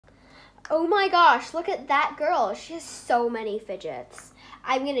Oh my gosh, look at that girl. She has so many fidgets.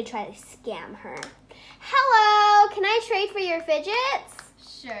 I'm gonna try to scam her. Hello, can I trade for your fidgets?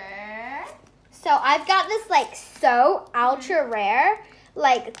 Sure. So I've got this like so ultra rare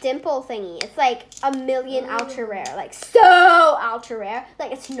like dimple thingy. It's like 1,000,000 ultra rare, like so ultra rare.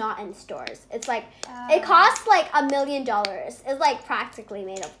 Like it's not in stores. It's like it costs like $1 million. It's like practically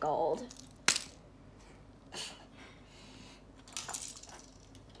made of gold.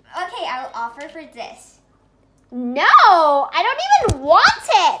 Okay, I will offer for this. No, I don't even want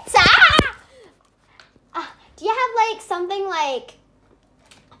it. Do you have like something like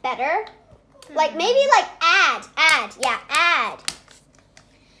better? Like maybe like ad. Yeah, ad.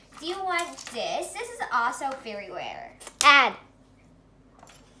 Do you want this? This is also very rare. Ad.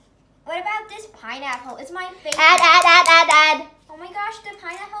 What about this pineapple? It's my favorite. Ad. Oh my gosh, the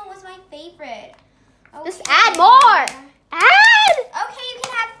pineapple was my favorite. Okay. Just add more. Add. Okay, you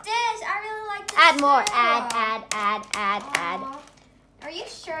can have this. I really like this. Add more. too. Add. Are you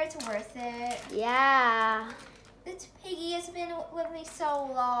sure it's worth it? Yeah. This piggy has been with me so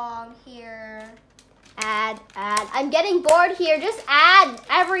long here. Add. I'm getting bored here. Just add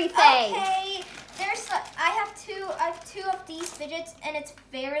everything. Okay. I have two of these fidgets and it's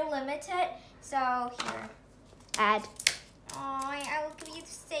very limited. So here. Add. Oh, I will give you the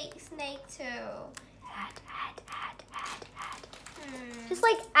snake too. Add. Just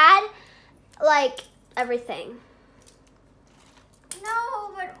like add like everything.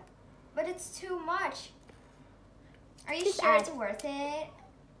 No, but it's too much. Are you Just sure add. it's worth it?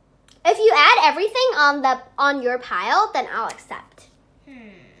 If you add everything on your pile, then I'll accept.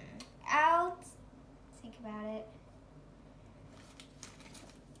 I'll think about it.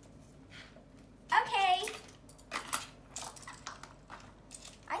 Okay.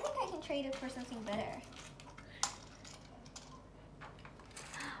 I think I can trade it for something better.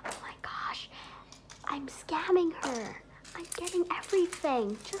 Oh my gosh, I'm scamming her. I'm getting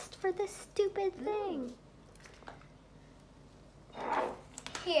everything just for this stupid thing.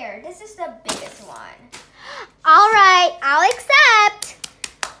 Here, this is the biggest one. All right, I'll accept.